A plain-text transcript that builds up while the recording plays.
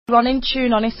On In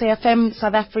Tune on SAFM,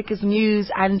 South Africa's news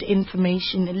and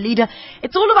information leader.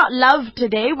 It's all about love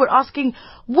today. We're asking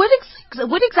what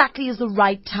exactly is the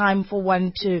right time for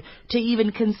one to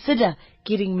even consider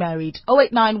getting married.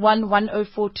 0891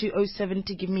 104 207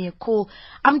 to give me a call.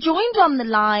 I'm joined on the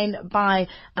line by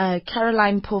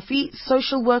Caroline Porfi,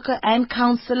 social worker and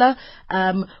counsellor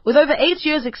with over 8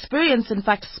 years experience, in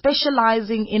fact,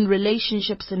 specializing in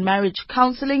relationships and marriage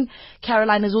counseling.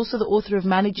 Caroline is also the author of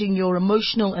Managing Your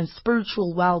Emotional and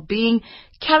Spiritual Well-Being.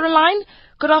 Caroline,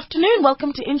 good afternoon.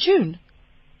 Welcome to In Tune.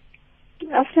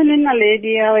 Afternoon,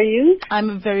 Naledi. How are you?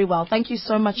 I'm very well. Thank you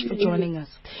so much for joining us.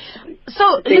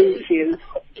 So, Thank you.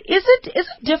 Is it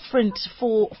different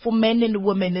for men and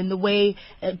women in the way,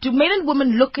 do men and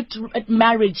women look at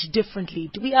marriage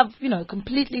differently? Do we have,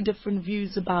 completely different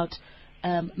views about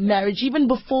marriage even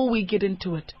before we get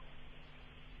into it?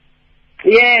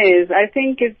 Yes, I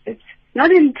think it's not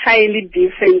entirely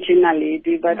different,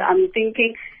 Naledi, but I'm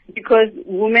thinking because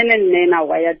women and men are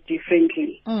wired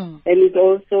differently. And it's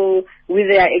also with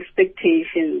their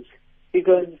expectations,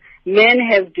 because men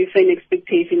have different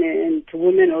expectations and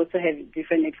women also have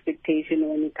different expectations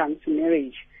when it comes to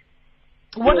marriage.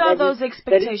 What are those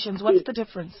expectations? What's the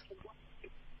difference?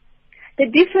 The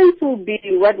difference will be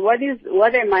what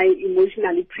am I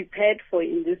emotionally prepared for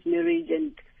in this marriage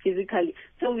and physically.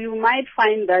 So you might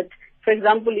find that, for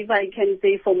example, if I can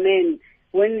say for men,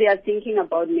 when they are thinking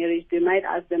about marriage, they might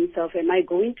ask themselves, am I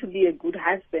going to be a good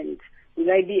husband? Will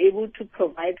I be able to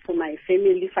provide for my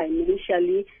family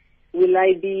financially? Will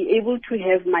I be able to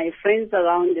have my friends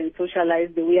around and socialize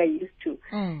the way I used to?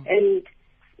 And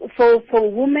for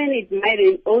women, it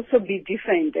might also be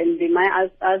different, and they might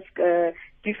ask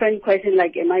different questions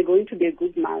like, am I going to be a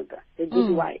good mother, a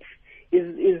good wife?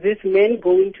 Is this man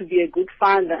going to be a good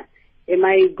father? Am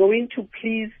I going to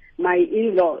please my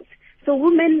in-laws? So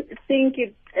women think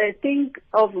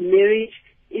of marriage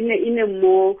in a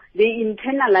more, they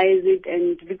internalize it,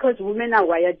 and because women are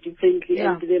wired differently,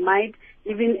 and they might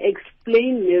even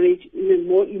explain marriage in a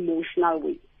more emotional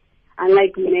way,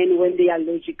 unlike men when they are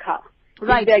logical.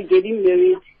 Right. If they are getting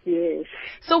married, yes.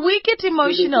 So we get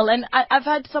emotional, and I've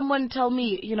had someone tell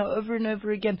me, over and over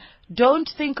again, don't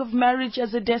think of marriage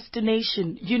as a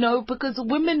destination, because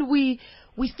women, we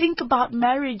think about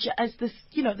marriage as this,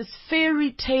 this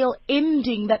fairy tale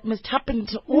ending that must happen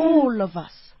to all of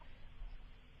us.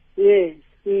 Yes.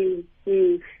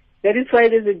 That is why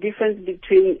there's a difference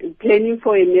between planning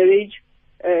for a marriage,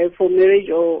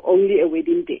 or only a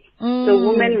wedding day. So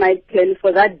women might plan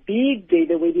for that big day,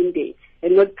 the wedding day,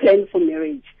 and not plan for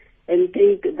marriage and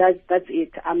think that's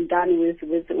it. I'm done with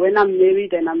when I'm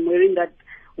married and I'm wearing that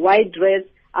white dress,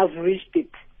 I've reached it.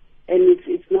 And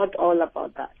it's not all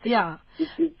about that. Yeah.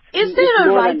 Is there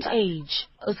a right age,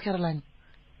 Caroline?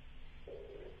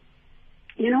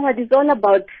 You know what? It's all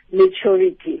about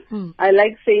maturity. I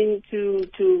like saying to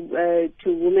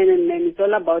women and men, it's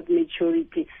all about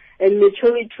maturity. And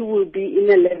maturity will be in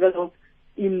a level of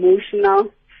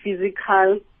emotional,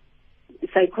 physical,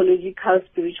 psychological,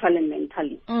 spiritual, and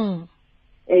mentally. And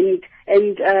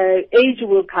age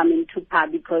will come into play,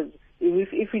 because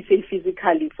if we say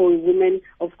physically, for women,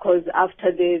 of course,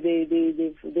 after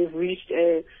they've reached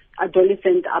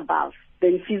adolescent above,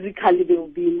 then physically they will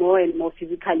be more and more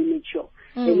physically mature,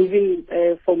 and even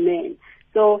for men.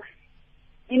 So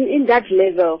in that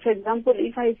level, for example,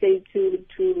 if I say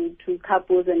to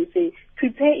couples and say,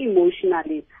 prepare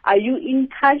emotionally, are you in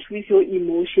touch with your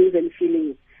emotions and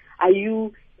feelings? Are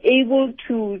you able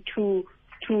to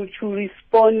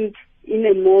respond in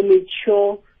a more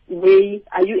mature way?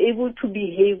 Are you able to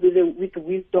behave with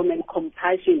wisdom and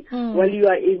compassion while you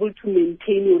are able to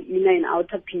maintain your inner and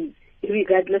outer peace,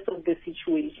 regardless of the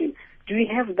situation? Do you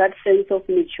have that sense of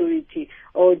maturity,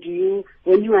 or do you,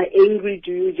 when you are angry,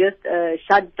 do you just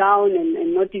shut down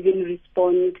and not even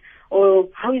respond? Or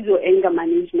how is your anger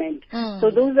management?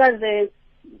 So those are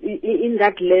in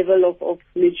that level of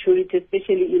maturity,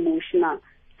 especially emotional.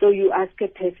 So you ask a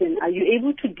person, are you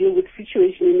able to deal with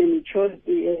situation in a mature,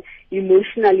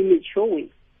 emotionally mature way?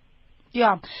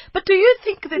 Yeah. But do you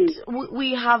think that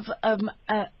we have,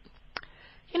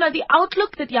 the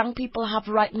outlook that young people have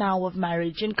right now of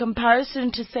marriage in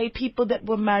comparison to, say, people that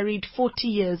were married 40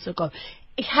 years ago,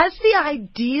 has the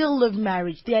ideal of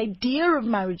marriage, the idea of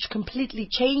marriage completely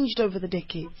changed over the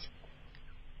decades?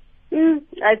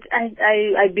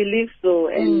 I believe so.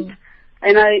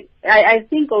 And I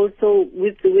think also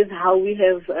with how we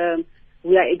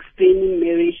are explaining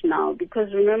marriage now,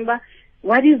 because remember,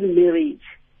 what is marriage?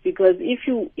 Because if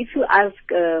you ask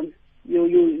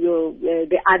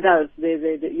the adults,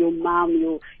 your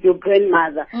mom, your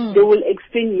grandmother, they will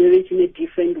explain marriage in a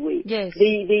different way. Yes.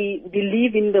 They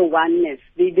believe in the oneness.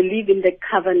 They believe in the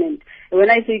covenant. And when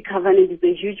I say covenant, it's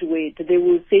a huge word. They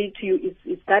will say to you,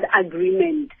 it's that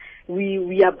agreement.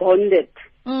 We are bonded.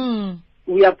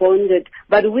 We are bonded.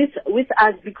 But with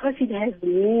us, because it has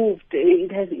moved,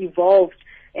 it has evolved,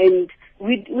 and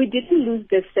we didn't lose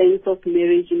the sense of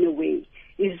marriage in a way.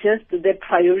 It's just the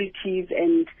priorities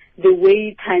and the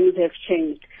way times have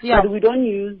changed. Yeah. But we don't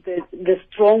use the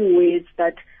strong words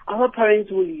that our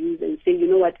parents will use and say, you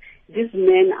know what, this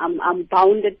man, I'm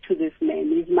bounded to this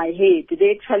man. He's my head.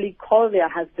 They actually call their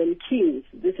husband kings.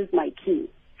 This is my king.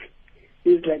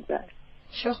 Things like that.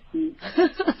 Sure. I'm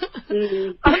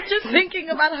just thinking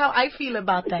about how I feel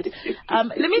about that.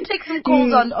 Let me take some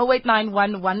calls on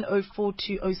 0891 104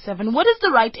 207. What is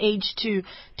the right age to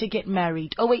get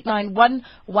married? 0891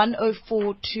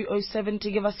 104 207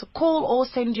 to give us a call or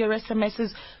send your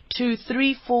SMSs to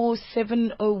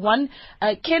 34701.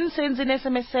 Ken sends an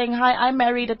SMS saying, hi, I'm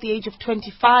married at the age of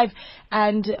 25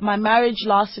 and my marriage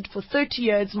lasted for 30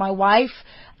 years. My wife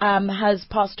has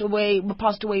passed away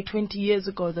 20 years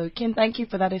ago though. Ken, thank you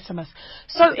for that SMS.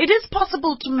 So it is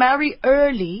possible to marry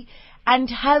early and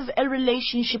have a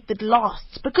relationship that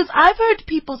lasts. Because I've heard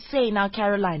people say now,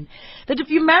 Caroline, that if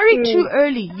you marry too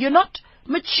early, you're not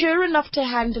mature enough to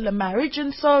handle a marriage,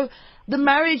 and so the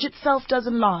marriage itself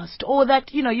doesn't last. Or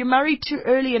that, you're married too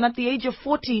early and at the age of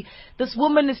 40, this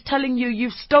woman is telling you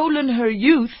you've stolen her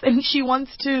youth and she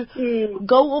wants to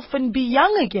go off and be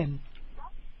young again.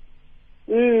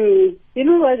 You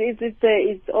know what?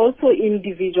 It's also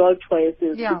individual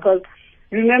choices. Yeah. Because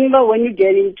remember, when you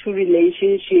get into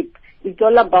relationship, it's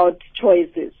all about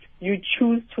choices. You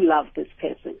choose to love this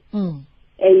person.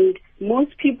 And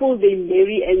most people, they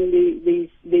marry and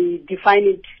they define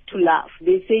it to love.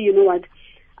 They say, you know what,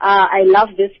 I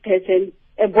love this person.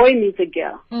 A boy meets a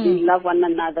girl. They love one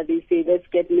another. They say, let's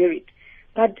get married.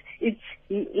 But it's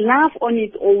love on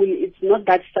its own. It's not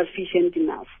that sufficient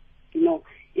enough.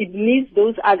 It needs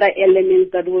those other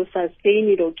elements that will sustain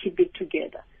it or keep it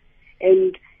together.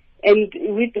 And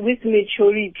with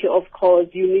maturity, of course,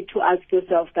 you need to ask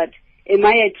yourself that, am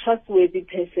I a trustworthy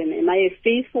person? Am I a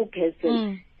faithful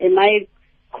person? Am I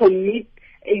commit?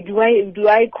 Do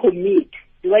I commit?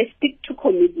 Do I stick to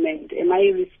commitment? Am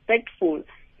I respectful?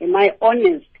 Am I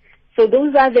honest? So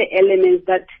those are the elements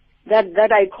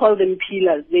that I call them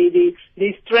pillars.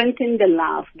 They strengthen the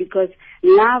love, because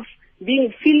love,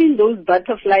 feeling those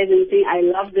butterflies and saying, I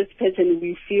love this person,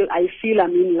 I feel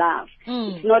I'm in love.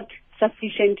 It's not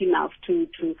sufficient enough to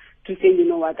say, you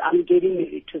know what, I'm getting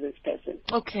married to this person.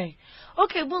 Okay,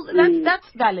 well, that's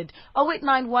valid.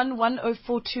 0891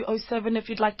 104 207 if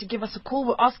you'd like to give us a call.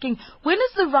 We're asking, when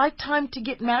is the right time to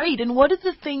get married, and what are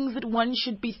the things that one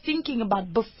should be thinking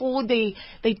about before they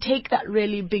take that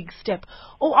really big step?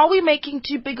 Or are we making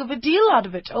too big of a deal out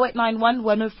of it? 0891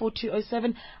 104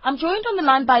 207. I'm joined on the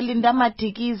line by Linda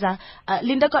Madikiza.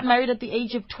 Linda got married at the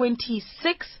age of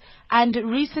 26 and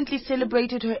recently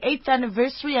celebrated her 8th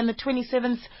anniversary on the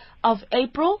 27th of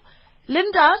April.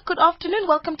 Linda, good afternoon.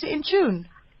 Welcome to In Tune.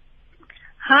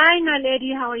 Hi,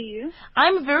 Naledi. How are you?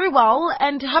 I'm very well,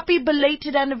 and happy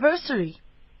belated anniversary.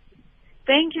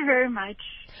 Thank you very much.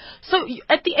 So,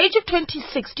 at the age of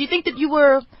 26, do you think that you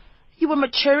were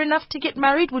mature enough to get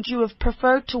married? Would you have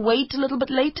preferred to wait a little bit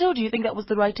later, or do you think that was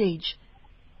the right age?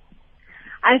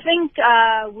 I think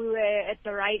we were at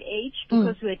the right age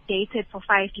because we had dated for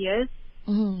 5 years.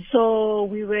 So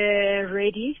we were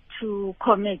ready to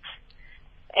commit.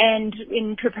 And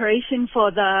in preparation for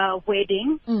the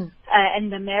wedding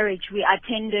and the marriage, we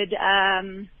attended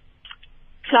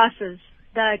classes.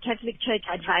 The Catholic Church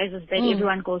advises that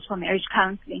everyone goes for marriage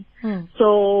counseling.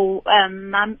 So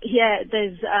here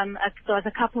there was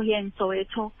a couple here in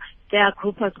Soweto. Their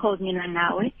group was called Mina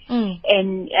Nawe,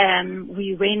 and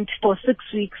we went for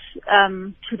 6 weeks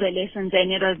to the lessons,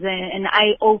 and it was an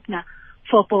eye-opener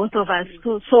for both of us.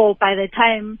 So by the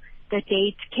time the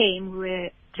date came, we were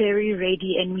very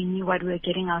ready and we knew what we were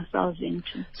getting ourselves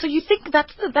into. So you think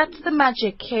that's the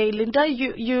magic, hey, Linda?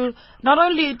 You not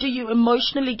only do you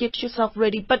emotionally get yourself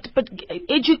ready, but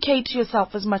educate yourself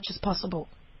as much as possible.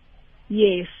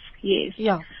 Yes.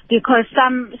 Yeah. Because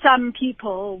some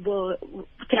people will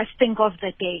just think of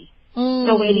the day,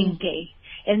 the wedding day,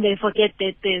 and they forget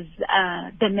that there's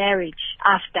the marriage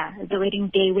after the wedding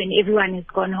day, when everyone has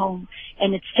gone home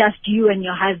and it's just you and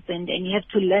your husband, and you have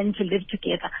to learn to live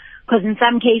together. Because in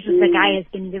some cases the guy has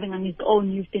been living on his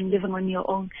own, you've been living on your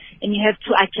own, and you have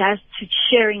to adjust to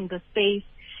sharing the space.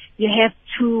 You have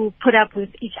to put up with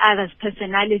each other's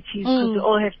personalities, because we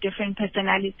all have different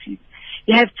personalities.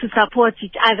 you have to support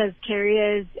each other's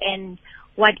careers and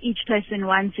what each person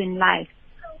wants in life.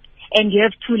 And you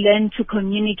have to learn to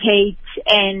communicate.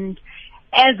 And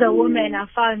as a woman, I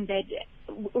found that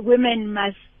women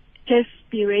must just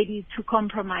be ready to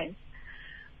compromise.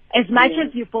 As much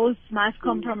as you both must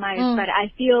compromise, but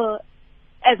I feel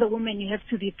as a woman you have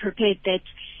to be prepared that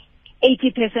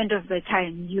 80% of the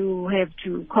time you have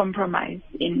to compromise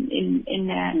in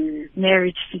a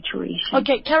marriage situation.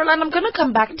 Okay, Caroline, I'm going to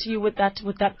come back to you with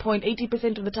that point.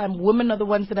 80% of the time women are the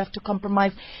ones that have to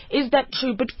compromise. Is that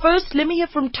true? But first, let me hear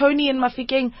from Tony in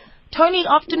Mafikeng. Tony,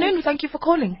 afternoon. Thank you for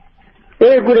calling.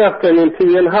 Hey, good afternoon to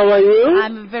you, and how are you?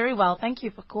 I'm very well. Thank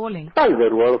you for calling. I'm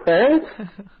very well, thanks.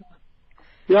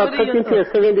 You are talking to a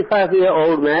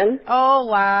 75-year-old man. Oh,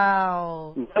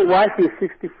 wow. My wife is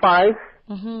 65.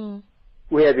 Mm-hmm.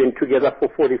 We have been together for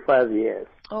 45 years.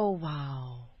 Oh,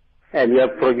 wow. And we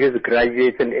have produced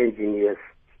graduates and engineers.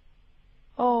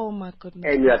 Oh, my goodness.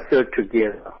 And we are still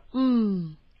together.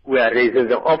 We are raising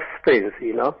the offspring,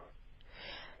 you know.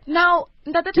 Now,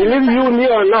 believe you me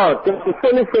or not, I'm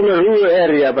coming from a rural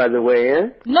area, by the way, eh?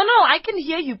 No, I can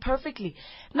hear you perfectly.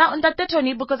 Now, Ndate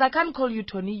Tony, because I can't call you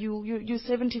Tony, you're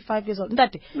 75 years old.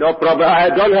 Ndate. No problem, I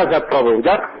don't have that problem,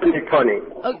 just call me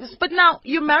Tony. But now,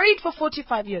 you're married for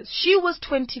 45 years. She was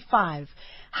 25.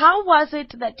 How was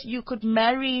it that you could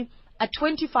marry a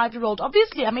 25-year-old?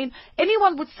 Obviously, I mean,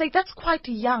 anyone would say that's quite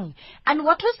young. And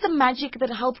what was the magic that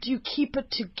helped you keep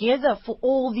it together for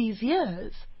all these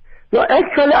years? No,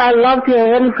 actually, I loved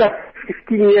her for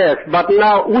 15 years, but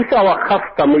now with our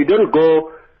custom, we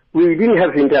didn't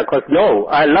have intercourse. No,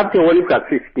 I loved her when she was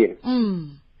 15.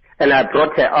 And I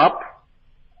brought her up.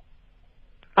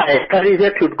 I encouraged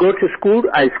her to go to school.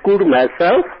 I schooled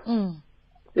myself. And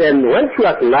when she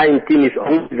was 19, it's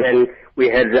only then we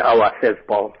had our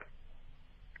firstborn.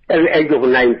 At the age of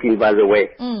 19, by the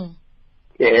way. And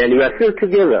we are still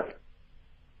together.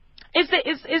 Is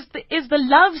the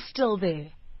love still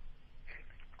there?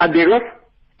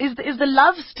 Is the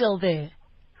love still there?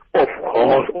 Of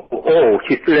course. Oh,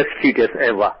 she's still as cute as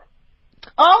ever.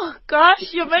 Oh, gosh,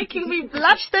 you're making me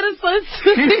blush. That is so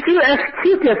sweet. She's still as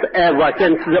cute as ever,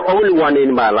 and she's the only one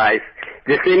in my life.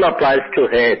 The same applies to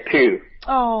her, too.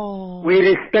 Oh. We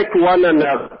respect one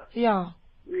another. Yeah.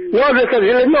 No, because,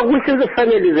 within the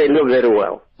family, they know very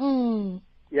well.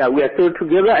 Yeah, we are still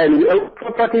together, and we own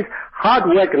properties, hard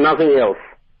work, nothing else.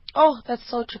 Oh, that's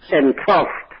so true. And trust.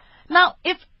 Now,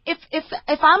 if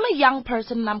I'm a young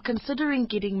person and I'm considering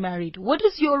getting married, what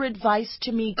is your advice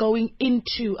to me going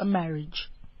into a marriage?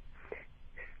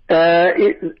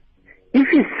 If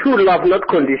it's true love, not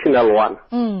conditional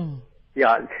one.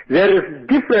 Yeah, there is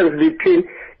difference between,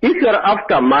 if you're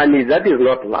after money, that is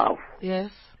not love.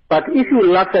 Yes. But if you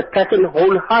love a person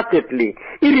wholeheartedly,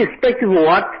 irrespective of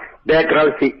what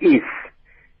background she is,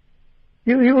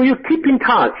 you keep in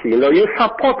touch, you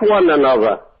support one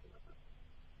another.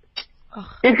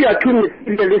 If you are too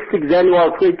materialistic, then you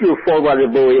are afraid to fall by the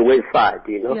wayside,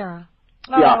 Yeah.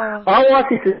 Yeah. Ours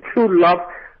is true love,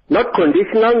 not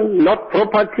conditional, not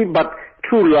property, but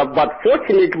true love. But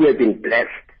fortunately, we have been blessed.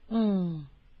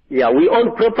 Yeah, we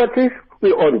own properties,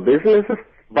 we own businesses,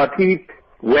 but we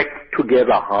work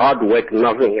together, hard work,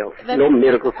 nothing else. No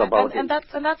miracles about it. And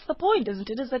that's the point, isn't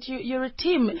it? Is that you're a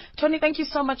team. Tony, thank you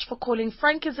so much for calling.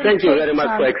 Frank is in Cape Town. Thank you very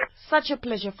much, Frank. Such a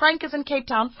pleasure. Frank is in Cape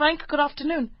Town. Frank, good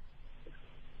afternoon.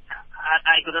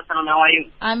 Hi, good afternoon. How are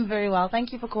you? I'm very well.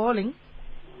 Thank you for calling.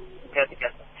 Yes.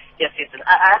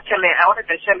 Actually, I wanted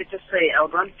to say I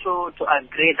would want to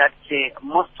agree that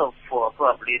most of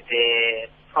probably the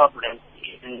problems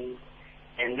in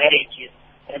marriages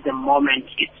at the moment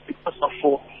it's because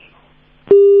of.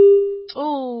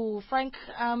 Oh, Frank.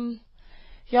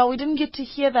 Yeah, we didn't get to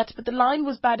hear that, but the line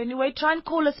was bad anyway. Try and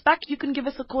call us back. You can give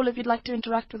us a call if you'd like to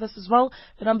interact with us as well.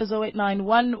 The number's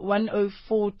 0891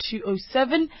 104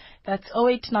 207. That's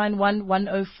 0891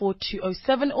 104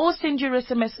 207. Or send your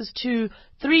SMSs to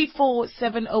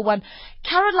 34701.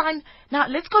 Caroline, now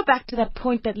let's go back to that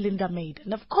point that Linda made.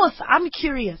 And of course, I'm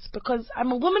curious because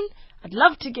I'm a woman. I'd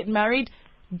love to get married.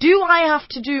 Do I have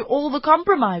to do all the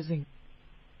compromising?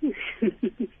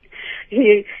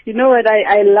 You know what,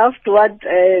 I loved what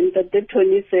that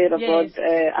Tony said about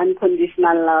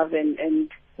unconditional love and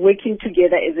working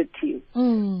together as a team.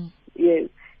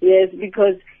 Yes,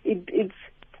 because it's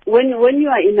when you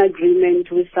are in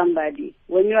agreement with somebody,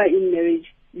 when you are in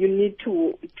marriage, you need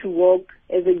to work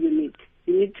as a unit.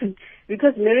 You need to,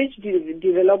 because marriage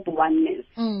develop oneness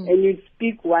and you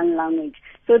speak one language.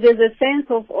 So there's a sense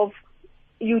of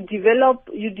you develop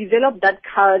that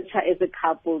culture as a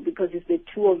couple because it's the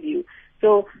two of you.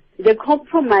 So the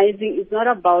compromising is not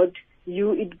about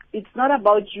you. It's not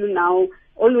about you now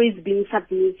always being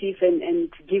submissive and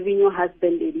giving your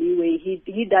husband a leeway.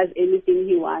 He does anything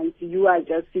he wants. You are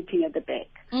just sitting at the back.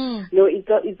 No,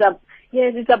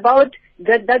 it's about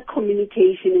that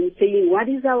communication and saying, what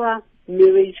is our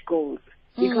marriage goals?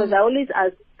 Because I always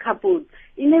ask couples,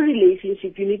 in a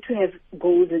relationship, you need to have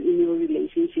goals in your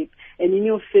relationship. And in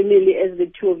your family, as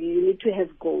the two of you, you need to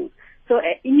have goals. So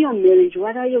in your marriage,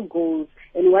 what are your goals?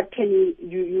 And what can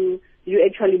you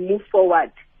actually move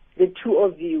forward, the two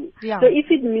of you? Yeah. So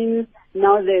if it means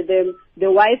now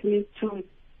the wife needs to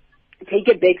take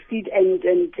a back seat and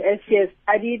as she has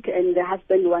studied and the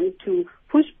husband wants to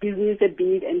push business a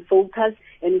bit and focus,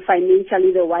 and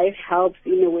financially the wife helps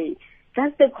in a way.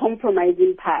 That's the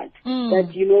compromising part.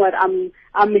 That, you know what,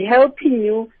 I'm helping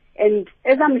you, and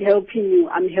as I'm helping you,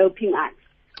 I'm helping us.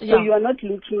 Yeah. So you are not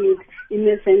looking at it in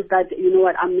the sense that, you know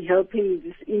what, I'm helping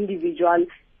this individual.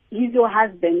 He's your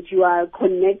husband. You are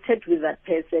connected with that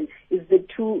person. It's the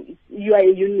two. You are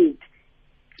a unit.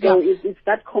 So it's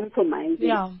that compromise.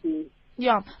 Yeah.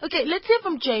 Yeah. Okay, let's hear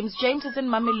from James. James is in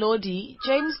Mamelodi.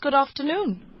 James, good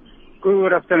afternoon.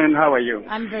 Good afternoon. How are you?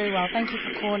 I'm very well. Thank you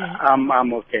for calling.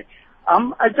 I'm okay.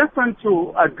 I just want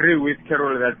to agree with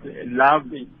Carol that love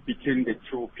is between the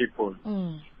two people.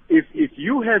 If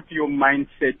you have your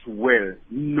mindset well,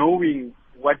 knowing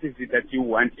what is it that you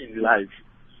want in life,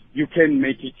 you can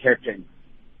make it happen.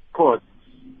 Because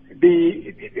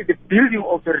the building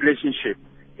of a relationship,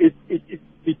 it's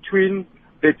between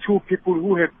the two people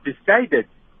who have decided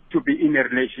to be in a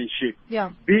relationship. Yeah.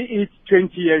 Be it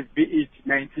 20 years, be it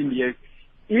 19 years.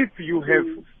 If you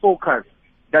have focus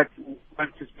that we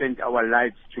want to spend our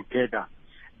lives together,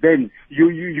 then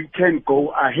you can go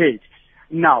ahead.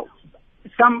 Now,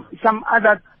 some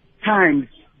other times,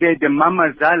 the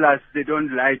mama zalas, they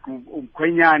don't like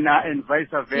Kwenyana and vice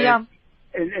versa. Yeah.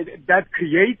 And that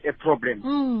creates a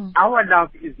problem. Our love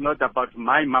is not about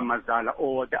my mama zala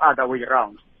or the other way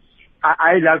around.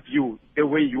 I love you the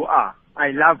way you are.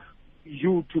 I love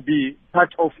you to be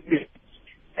part of me.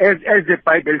 As the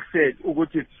Bible said,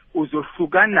 ukuthi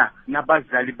uzohlukana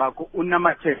nabazali bakho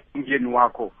unamathe umyeni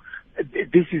wakho.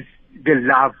 This is the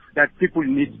love that people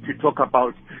need to talk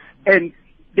about. And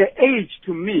the age,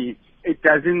 to me, it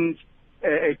doesn't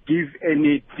give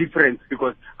any difference,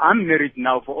 because I'm married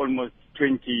now for almost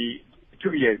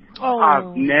 22 years. Oh.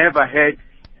 I've never had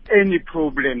any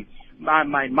problem. My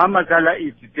mama Zala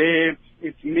is there.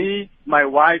 It's me, my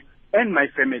wife, and my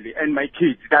family, and my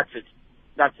kids. That's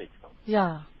it.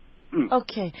 Yeah.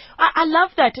 Okay. I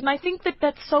love that. And I think that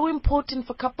that's so important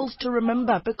for couples to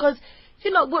remember, because,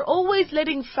 you know, we're always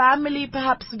letting family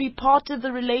perhaps be part of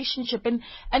the relationship. And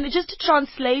just to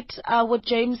translate what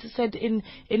James said in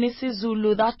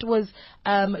isiZulu, that was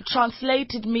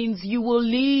translated means you will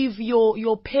leave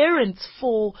your parents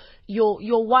for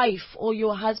your wife or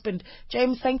your husband.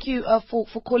 James, thank you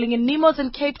for calling in. Nemo's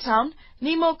in Cape Town.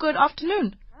 Nemo, good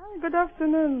afternoon. Good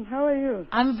afternoon. How are you?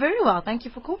 I'm very well. Thank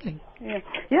you for calling. Yeah,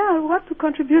 I want to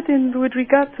contribute with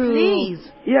regard to... Please.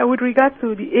 Yeah, with regard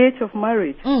to the age of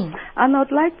marriage. And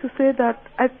I'd like to say that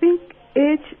I think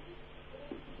age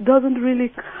doesn't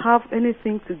really have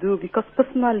anything to do, because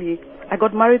personally, I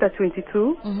got married at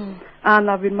 22, and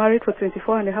I've been married for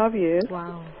 24 and a half years.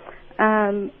 Wow.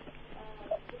 And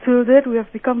to date, we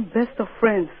have become best of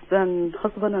friends than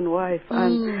husband and wife.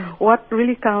 And what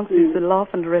really counts is the love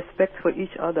and respect for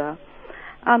each other.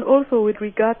 And also with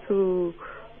regard to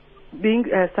being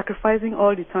sacrificing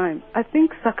all the time, I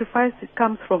think sacrifice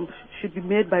should be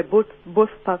made by both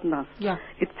partners. Yeah.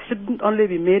 It shouldn't only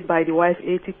be made by the wife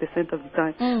 80% of the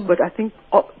time. But I think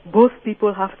both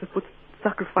people have to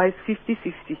sacrifice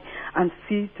 50-50 and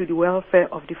see to the welfare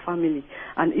of the family.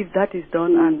 And if that is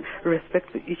done, and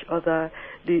respect to each other,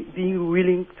 being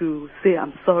willing to say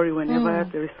I'm sorry whenever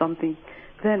there is something,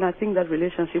 then I think that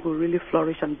relationship will really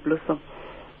flourish and blossom.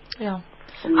 Yeah.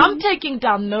 I'm taking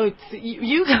down notes.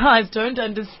 You guys don't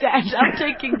understand. I'm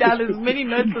taking down as many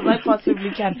notes as I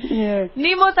possibly can. Yeah.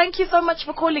 Nemo, thank you so much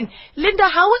for calling. Linda,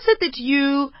 how is it that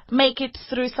you make it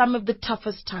through some of the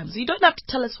toughest times? You don't have to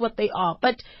tell us what they are,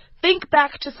 but think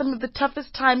back to some of the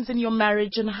toughest times in your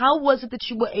marriage, and how was it that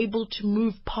you were able to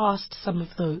move past some of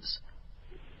those?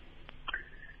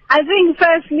 I think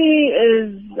firstly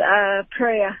is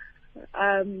prayer.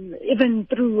 Even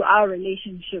through our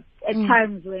relationship, at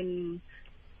times when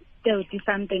there would be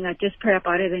something, I just pray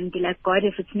about it and be like, God,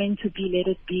 if it's meant to be,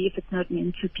 let it be. If it's not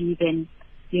meant to be, then,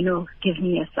 give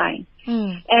me a sign.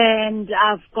 And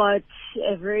I've got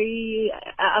a very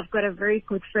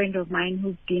good friend of mine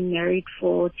who's been married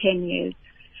for 10 years,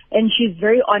 and she's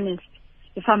very honest.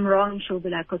 If I'm wrong, she'll be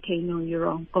like, okay, no, you're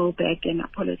wrong. Go back and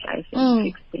apologize and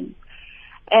fix things.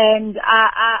 And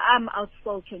I'm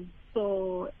outspoken.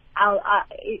 So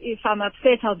if I'm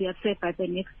upset, I'll be upset by the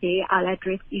next day. I'll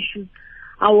address issues.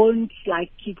 I won't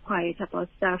keep quiet about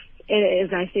stuff.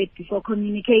 As I said before,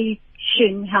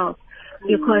 communication helps,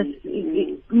 because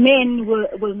men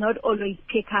will not always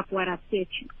pick up what upset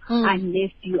you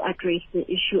unless you address the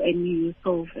issue and you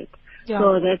solve it. Yeah.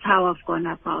 So that's how I've gone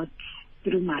about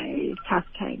through my tough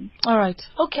time. All right.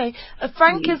 Okay.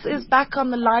 Frank is back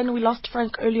on the line. We lost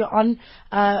Frank earlier on.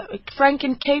 Frank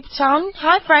in Cape Town.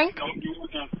 Hi, Frank. Hello.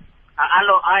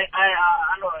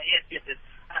 Hello. Yes.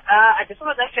 I just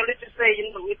wanted actually to say,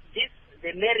 with this,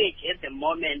 the marriage at the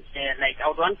moment, I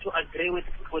would want to agree with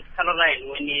Caroline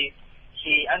when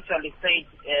she actually said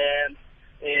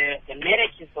the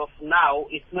marriages of now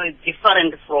is no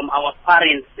different from our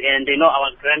parents and our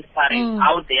grandparents,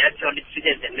 how they actually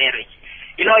treated the marriage.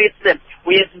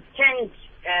 We have changed.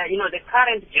 The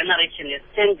current generation has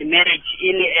changed marriage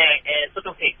in a sort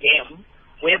of a game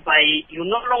whereby you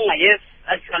no longer have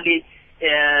actually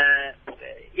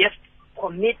you have to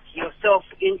commit yourself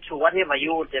into whatever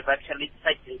you would have actually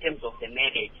decided in terms of the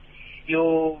marriage.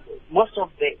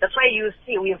 That's why you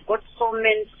see we have got so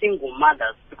many single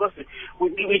mothers, because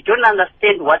we don't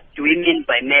understand what do we mean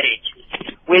by marriage.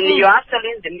 When you're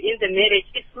actually in the marriage,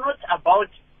 it's not about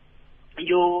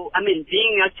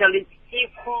being actually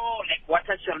equal, like what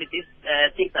actually these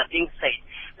things are being said,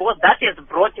 because that has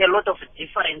brought a lot of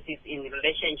differences in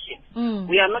relationships.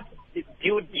 We are not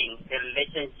building the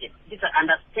relationship. It's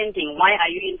understanding why are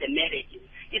you in the marriage.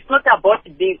 It's not about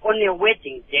being on a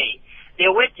wedding day. The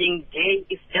wedding day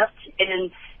is just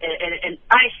an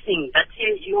icing that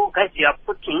you guys are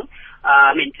putting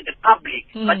to the public,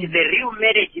 but the real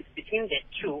marriage is between the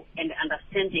two, and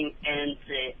understanding and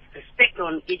respect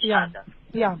on each other.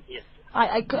 Yeah. Yes.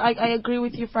 I agree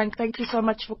with you, Frank. Thank you so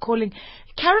much for calling.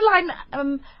 Caroline,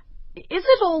 is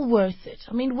it all worth it?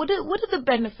 I mean, what are the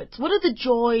benefits? What are the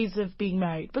joys of being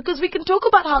married? Because we can talk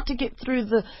about how to get through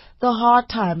the hard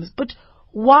times, but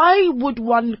why would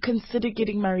one consider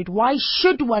getting married? Why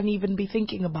should one even be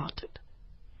thinking about it?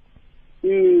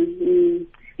 You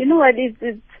know what?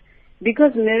 It's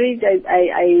because marriage,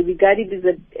 I regard it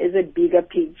as a bigger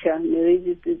picture.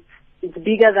 Marriage it's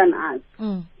bigger than us,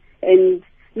 and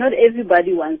not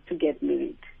everybody wants to get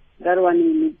married. That one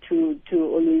you need to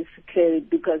always clear it,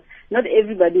 because not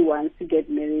everybody wants to get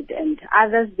married, and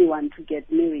others they want to get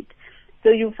married. So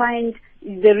you find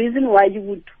the reason why you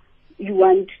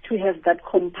want to have that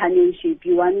companionship.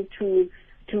 You want to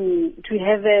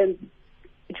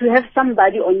have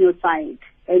somebody on your side,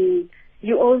 and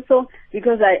you also,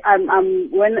 because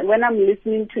when I'm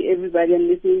listening to everybody, I'm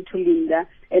listening to Linda,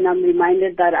 and I'm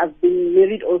reminded that I've been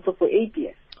married also for 8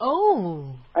 years.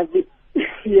 Oh. I've been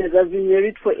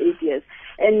married for 8 years,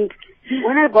 and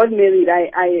when I got married,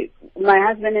 my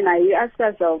husband and I, we asked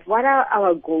ourselves, what are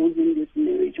our goals in this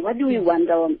marriage? What do we want?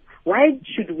 Why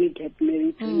should we get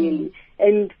married really?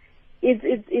 And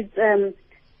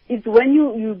it's when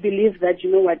you believe that, you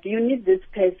know what, you need this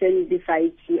person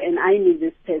beside you, and I need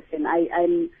this person.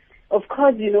 I'm of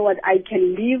course, you know what, I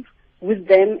can live with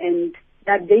them, and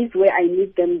that days where I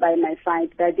need them by my side,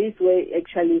 that days where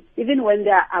actually, even when they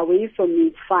are away from me,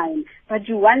 it's fine. But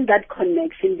you want that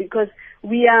connection, because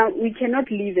we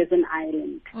cannot live as an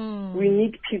island. We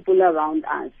need people around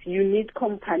us. You need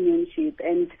companionship.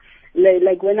 And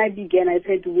like when I began, I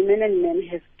said women and men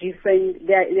have different,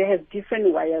 they have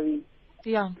different wiring.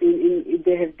 Yeah.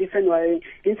 They have different wiring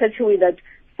in such a way that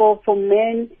for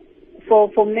men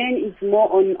it's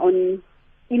more on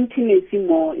intimacy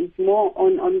more. It's more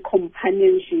on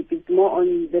companionship. It's more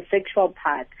on the sexual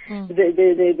part.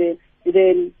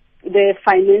 The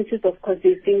finances, of course,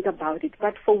 they think about it.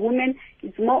 But for women,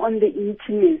 it's more on the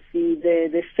intimacy,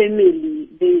 the family.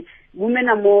 Women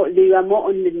are more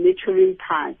on the nurturing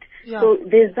part. Yeah. So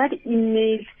there's that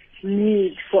innate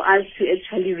need for us to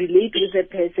actually relate with a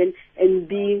person and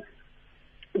be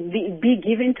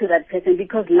given to that person,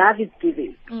 because love is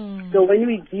giving. So when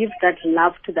we give that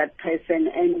love to that person,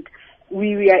 and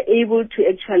we are able to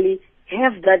actually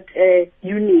have that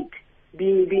unit,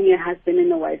 being a husband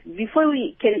and a wife, before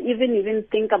we can even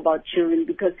think about children,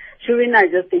 because children are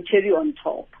just a cherry on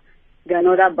top. They are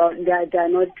not about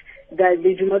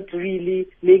they do not really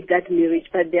make that marriage,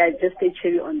 but they are just a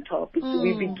cherry on top.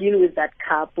 We begin with that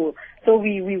couple, so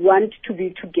we want to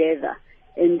be together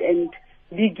and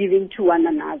be giving to one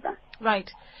another. Right.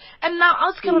 And now,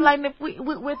 ask Caroline, if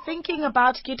we're thinking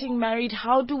about getting married,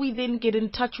 how do we then get in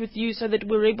touch with you so that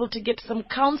we're able to get some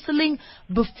counseling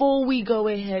before we go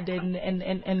ahead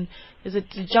and is it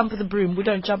to jump the broom? We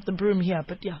don't jump the broom here,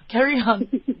 but yeah, carry on.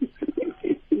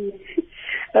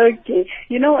 Okay.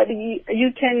 You know what?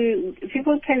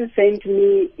 People can send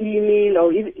me email,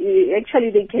 or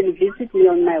actually they can visit me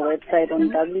on my website on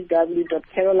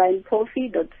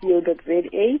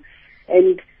www.carolinecoffee.co.za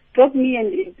and drop me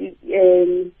an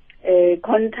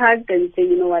contact and say,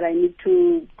 you know what, I need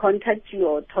to contact you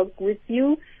or talk with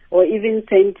you, or even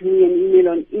send me an email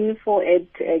on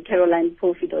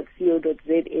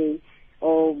info@carolinecoffee.co.za,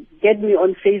 or get me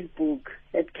on Facebook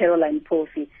at Caroline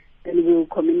Coffee, and we'll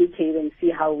communicate and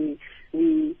see how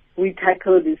we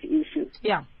tackle this issue.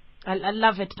 Yeah. I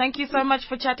love it. Thank you so much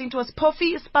for chatting to us.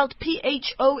 Pofi is spelled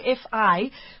P-H-O-F-I.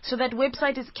 So that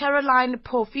website is Caroline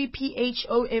Pofi,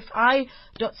 P-H-O-F-I.co.za,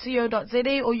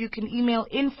 or you can email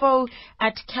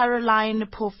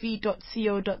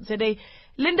info@carolinepofi.co.za.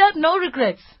 Linda, no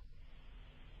regrets?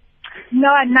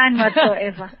 No, none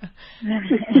whatsoever.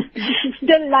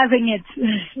 Still loving it.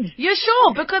 You're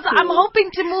sure? Because I'm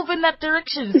hoping to move in that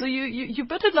direction. So you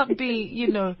better not be,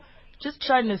 just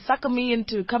trying to sucker me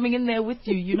into coming in there with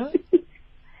you, No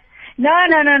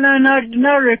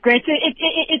regrets.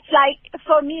 It's like,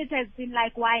 for me, it has been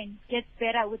like wine. Gets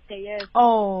better with the years.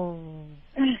 Oh.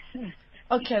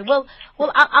 Okay, well,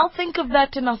 I'll think of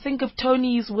that, and I'll think of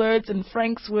Tony's words and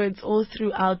Frank's words all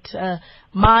throughout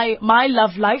my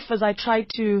love life as I try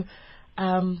to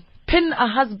pin a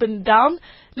husband down.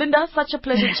 Linda, such a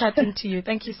pleasure chatting to you.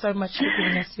 Thank you so much for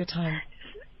giving us your time.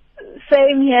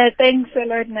 Same here. Thanks a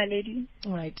lot, Naledi.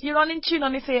 All right. You're on in tune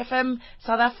on SAFM,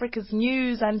 South Africa's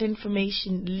news and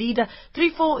information leader.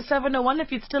 34701.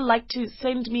 If you'd still like to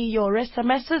send me your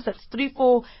SMSs, that's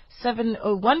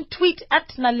 34701. Tweet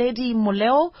at Naledi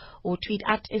Moleo or tweet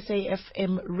at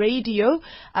SAFM Radio.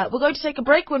 We're going to take a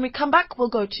break. When we come back, we'll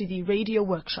go to the radio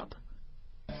workshop.